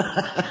 Treat.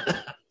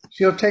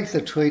 She'll take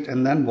the treat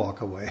and then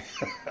walk away.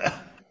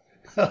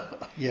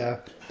 Yeah.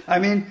 I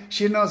mean,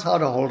 she knows how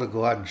to hold a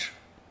grudge.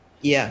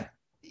 Yeah.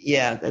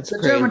 Yeah, that's The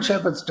great. German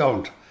Shepherds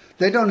don't.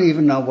 They don't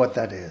even know what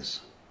that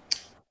is.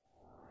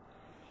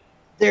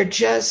 They're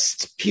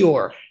just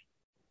pure.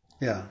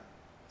 Yeah.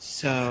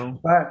 So,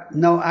 But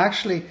no,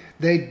 actually,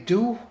 they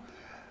do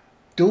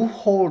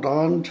hold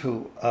on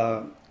to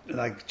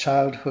like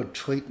childhood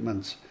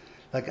treatments.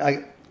 Like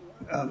I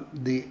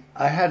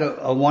had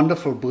a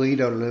wonderful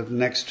breeder live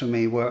next to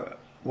me where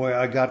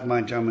I got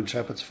my German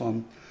Shepherds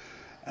from,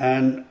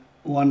 and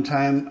one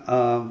time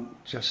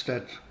just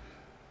at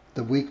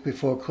the week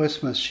before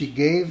Christmas, she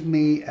gave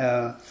me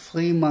a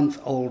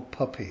 3-month-old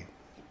puppy,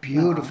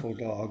 beautiful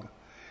dog,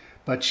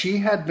 but she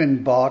had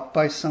been bought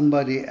by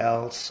somebody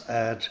else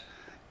at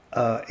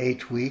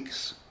 8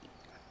 weeks,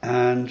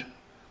 and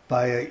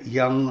by a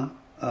young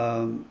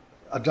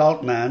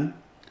adult man,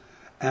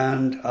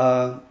 and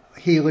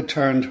he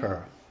returned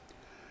her.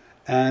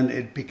 And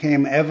it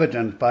became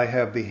evident by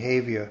her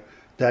behavior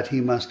that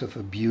he must have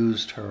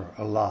abused her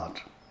a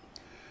lot.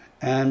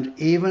 And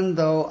even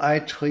though I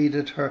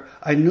treated her,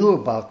 I knew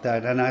about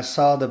that, and I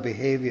saw the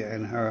behavior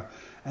in her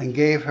and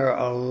gave her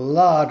a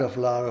lot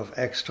of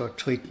extra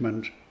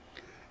treatment,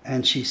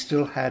 and she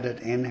still had it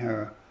in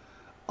her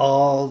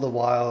all the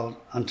while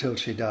until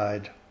she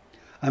died.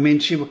 I mean,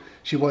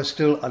 she was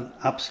still an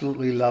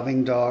absolutely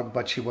loving dog,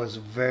 but she was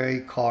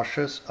very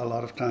cautious a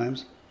lot of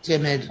times.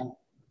 timid.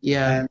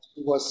 Yeah. And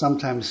she was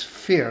sometimes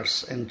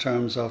fierce in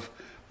terms of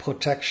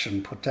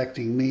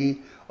protecting me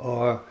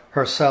or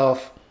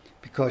herself,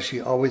 because she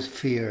always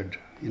feared.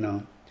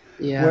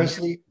 Yeah. Whereas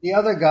the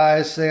other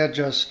guys, they're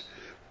just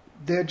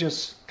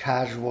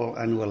casual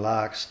and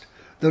relaxed.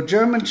 The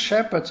German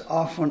Shepherds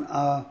often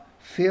are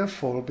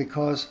fearful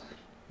because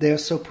they're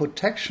so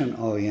protection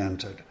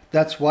oriented.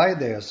 That's why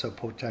they are so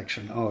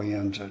protection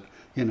oriented.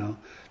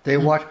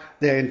 They're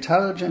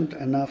intelligent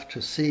enough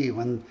to see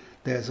when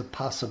there's a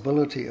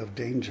possibility of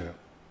danger.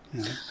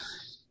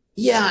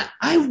 Yeah.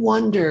 I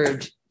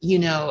wondered,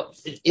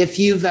 if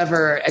you've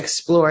ever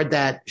explored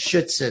that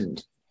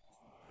Schutzhund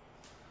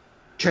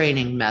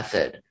training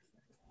method.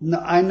 No,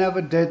 I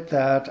never did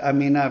that. I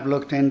mean, I've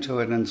looked into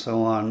it and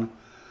so on.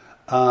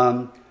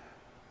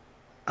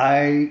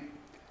 I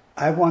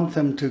want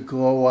them to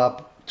grow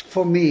up,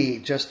 for me,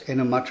 just in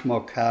a much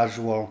more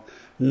casual,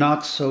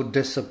 not so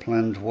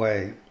disciplined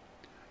way.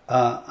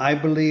 I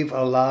believe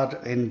a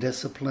lot in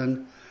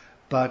discipline,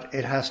 but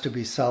it has to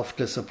be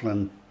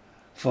self-discipline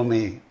for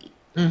me,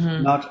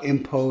 not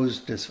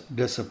imposed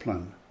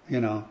discipline.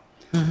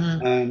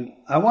 And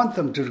I want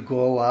them to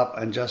grow up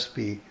and just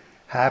be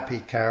happy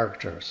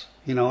characters,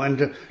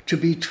 and to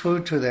be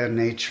true to their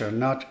nature,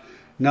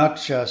 not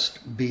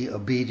just be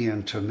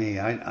obedient to me.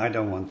 I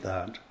don't want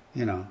that.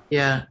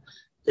 Yeah.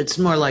 It's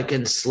more like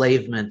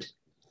enslavement.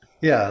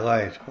 Yeah,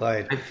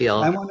 right. I feel.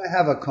 I want to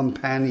have a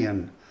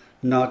companion,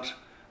 not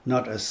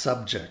a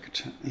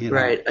subject.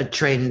 Right. A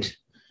trained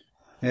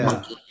Yeah,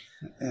 monkey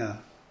yeah.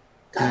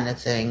 kind of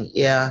thing.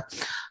 Yeah.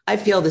 I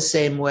feel the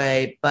same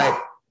way,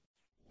 but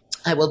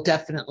I will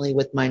definitely,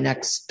 with my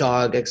next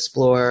dog,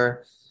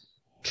 explore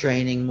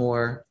training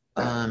more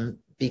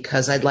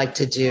because I'd like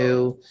to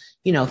do,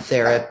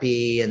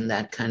 therapy and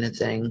that kind of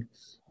thing,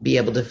 be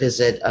able to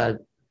visit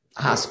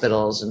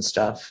hospitals and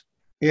stuff.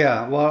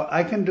 Yeah, well,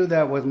 I can do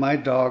that with my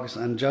dogs,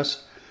 and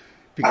just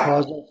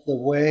because of the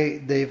way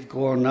they've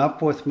grown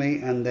up with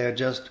me, and they're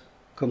just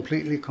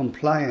completely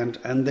compliant,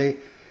 and they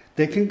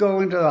can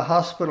go into the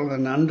hospital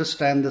and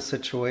understand the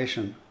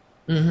situation.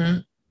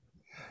 Mm-hmm.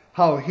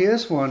 How,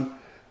 here's one,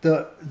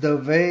 the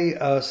very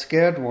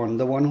scared one,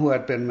 the one who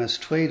had been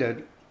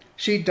mistreated.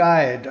 She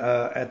died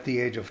at the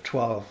age of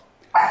 12.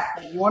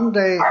 One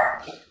day,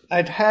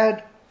 I'd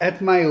had at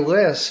my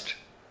wrist,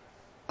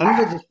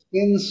 under the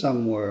skin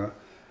somewhere,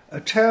 a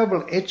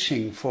terrible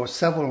itching for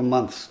several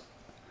months.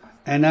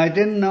 And I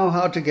didn't know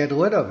how to get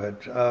rid of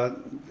it.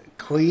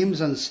 Creams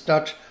and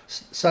such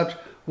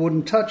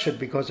wouldn't touch it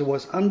because it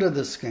was under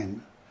the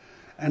skin.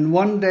 And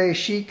one day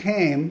she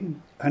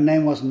came, her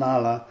name was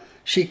Nala,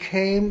 she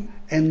came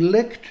and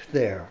licked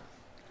there.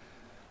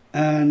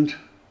 And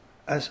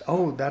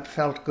oh, that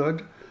felt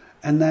good.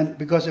 And then,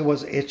 because it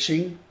was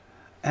itching,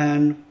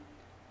 and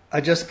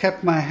I just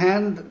kept my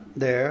hand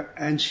there,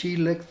 and she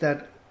licked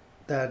that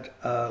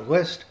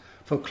wrist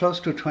for close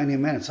to 20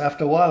 minutes.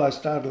 After a while, I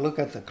started to look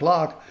at the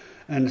clock,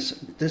 and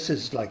this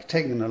is like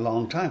taking a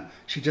long time.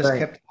 She just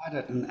kept at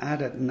it and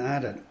at it and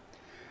at it.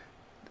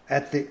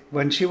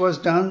 When she was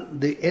done,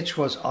 the itch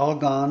was all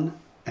gone,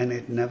 and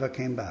it never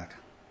came back.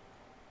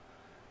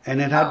 And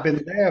it had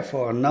been there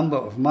for a number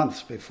of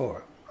months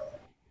before.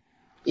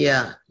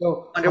 Yeah.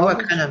 So wonder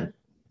what kind of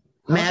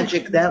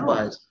magic that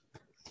was.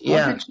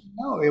 Yeah. How did you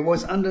know? It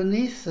was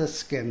underneath the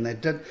skin.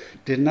 It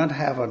did not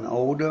have an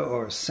odor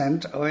or a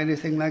scent or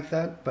anything like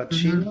that, but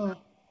she knew.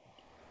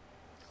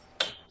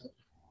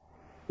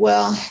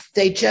 Well,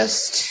 they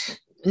just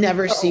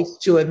never cease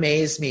to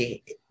amaze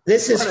me.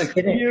 This is what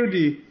a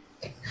beauty.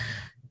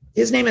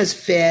 His name is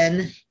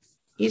Finn.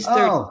 He's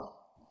 13. Oh,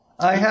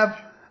 I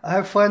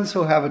have friends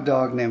who have a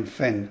dog named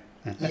Finn.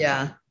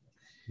 Yeah.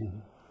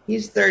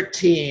 He's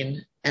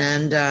 13,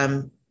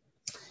 and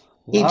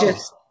he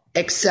just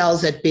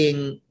excels at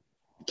being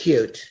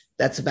cute.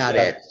 That's about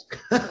it.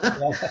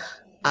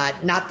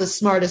 Not the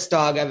smartest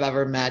dog I've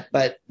ever met,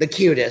 but the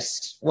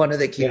cutest. One of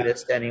the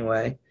cutest,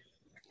 anyway.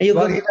 Are you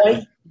good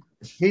boy?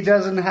 He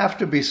doesn't have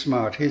to be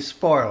smart. He's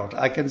spoiled.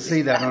 I can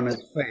see that on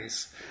his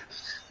face.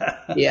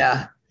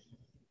 Yeah.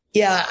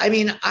 I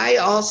mean,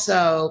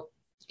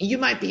 you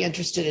might be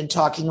interested in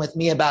talking with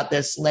me about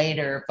this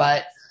later,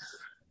 but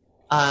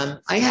I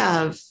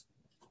have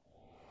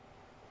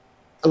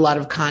a lot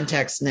of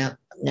context now,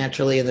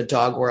 naturally, in the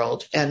dog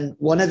world. And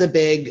one of the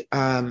big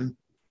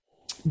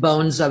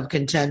bones of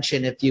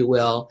contention, if you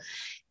will,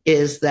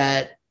 is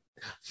that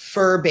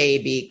fur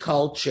baby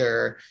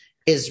culture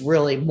is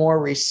really more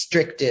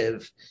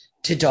restrictive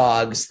to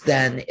dogs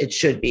than it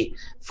should be.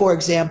 For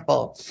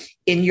example,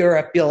 in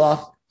Europe,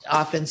 you'll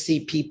often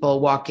see people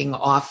walking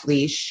off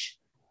leash,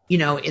 in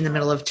the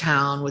middle of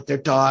town with their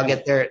dog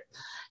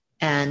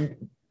and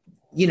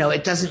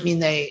it doesn't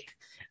mean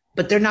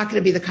but they're not going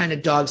to be the kind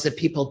of dogs that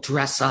people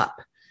dress up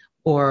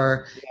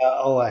or.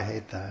 Oh, I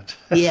hate that.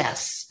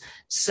 Yes.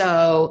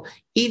 So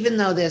even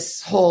though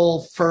this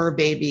whole fur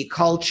baby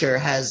culture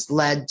has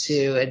led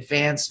to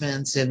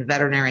advancements in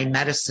veterinary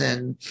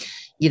medicine,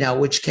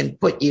 which can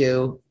put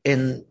you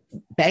in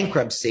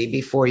bankruptcy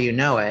before you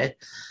know it.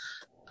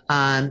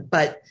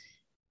 But,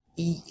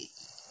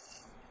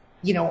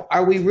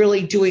 are we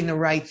really doing the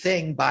right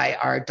thing by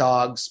our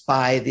dogs,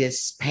 by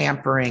this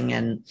pampering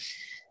and,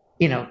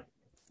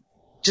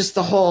 just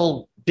the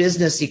whole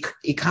business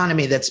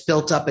economy that's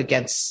built up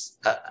against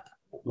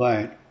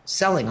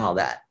selling all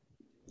that?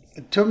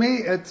 To me,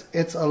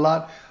 it's a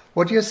lot.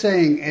 What you're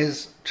saying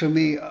is, to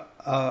me,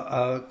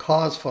 a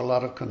cause for a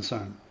lot of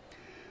concern.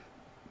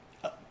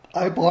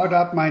 I brought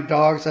up my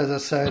dogs, as I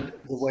said,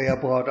 the way I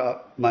brought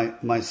up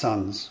my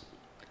sons,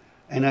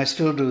 and I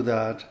still do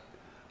that.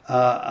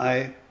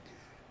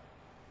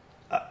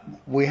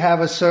 We have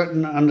a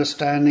certain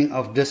understanding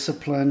of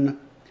discipline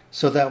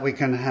so that we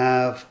can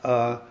have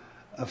a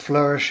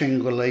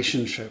flourishing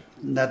relationship,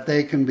 that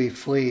they can be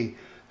free.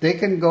 They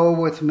can go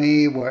with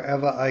me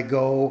wherever I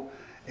go,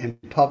 in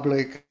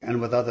public and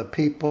with other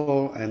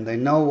people, and they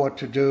know what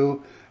to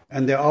do,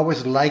 and they're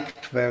always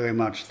liked very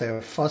much.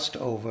 They're fussed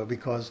over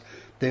because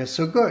they're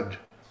so good,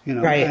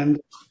 right. And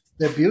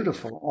they're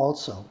beautiful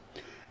also.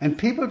 And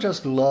people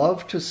just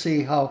love to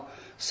see how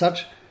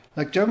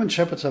like German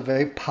Shepherds are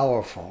very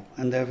powerful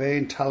and they're very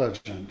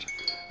intelligent,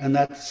 and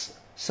that's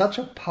such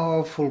a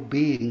powerful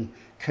being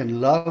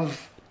can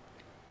love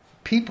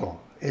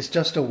people. It's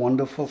just a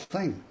wonderful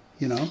thing.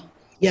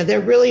 Yeah, they're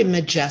really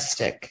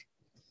majestic.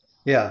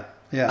 Yeah,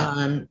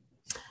 yeah.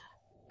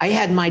 I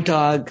had my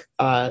dog,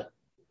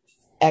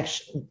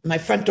 actually, my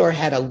front door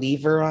had a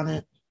lever on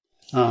it.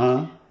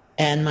 Uh-huh.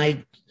 And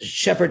my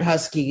Shepherd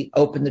Husky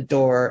opened the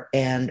door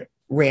and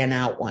ran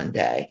out one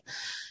day.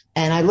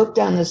 And I looked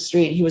down the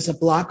street. He was a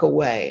block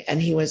away,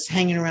 and he was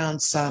hanging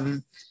around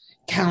some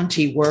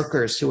county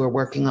workers who were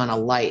working on a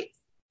light.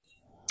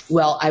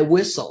 Well, I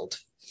whistled,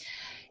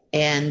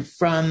 and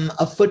from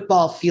a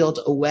football field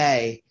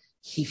away,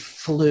 he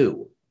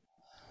flew.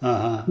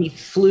 Uh-huh. He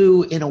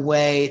flew in a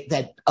way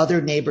that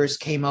other neighbors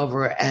came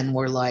over and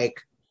were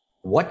like,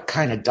 what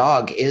kind of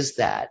dog is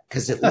that?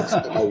 Because it looks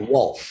like a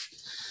wolf.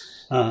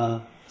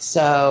 Uh-huh.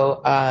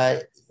 So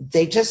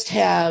they just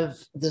have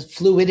the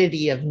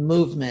fluidity of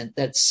movement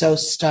that's so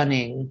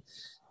stunning.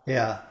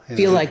 Yeah.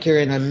 Feel like you're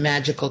in a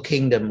magical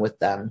kingdom with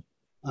them.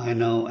 I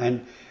know.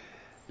 And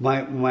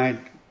my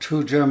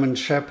two German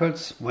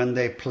shepherds, when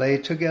they play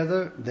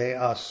together, they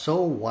are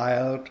so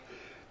wild.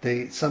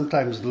 They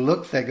sometimes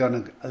look they're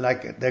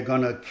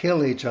gonna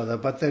kill each other,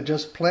 but they're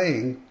just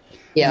playing.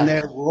 Yeah. And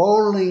they're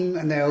rolling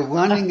and they're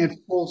running at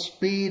full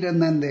speed,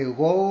 and then they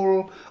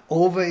roll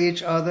over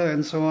each other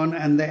and so on,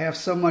 and they have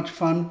so much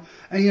fun.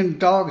 And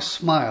dogs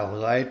smile,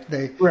 right?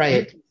 You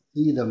can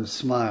see them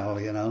smile,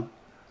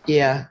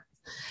 Yeah.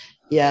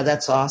 Yeah,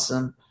 that's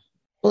awesome.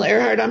 Well,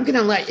 Erhard, I'm going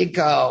to let you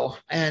go.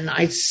 And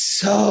I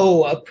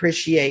so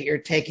appreciate your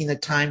taking the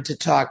time to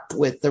talk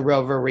with the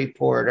Rover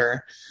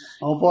Reporter.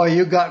 Oh boy,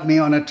 you got me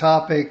on a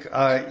topic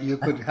you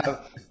could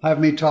have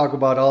me talk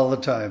about all the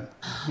time.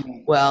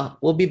 Well,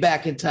 we'll be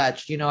back in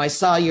touch. I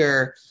saw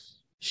your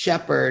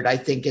shepherd, I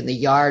think, in the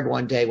yard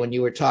one day when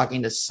you were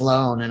talking to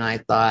Sloan, and I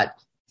thought,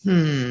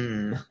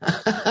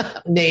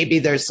 maybe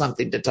there's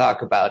something to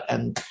talk about.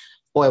 And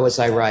boy, was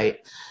I right.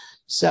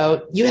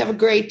 So you have a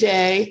great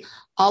day.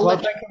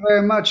 Thank you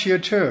very much. You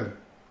too.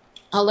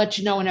 I'll let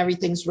you know when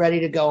everything's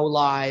ready to go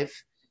live.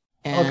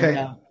 And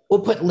okay.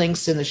 We'll put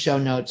links in the show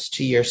notes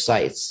to your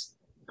sites.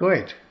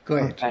 Great.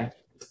 Okay.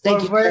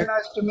 Thank you. Very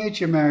nice to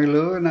meet you, Mary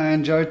Lou, and I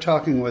enjoyed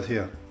talking with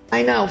you.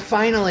 I know,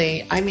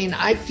 finally. I mean,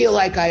 I feel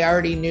like I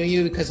already knew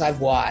you because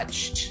I've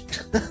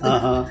watched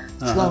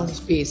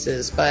Sloan's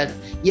pieces. But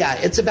yeah,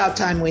 it's about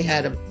time we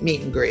had a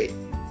meet and greet.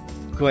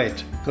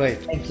 Great.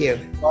 Thank you.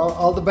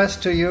 All the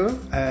best to you,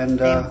 and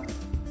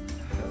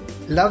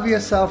love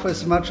yourself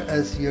as much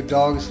as your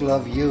dogs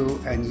love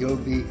you, and you'll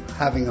be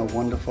having a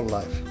wonderful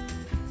life.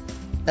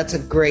 That's a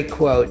great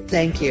quote.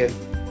 Thank you.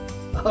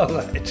 All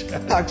right.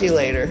 Talk to you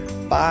later.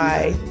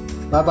 Bye.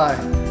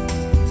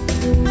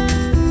 Bye-bye.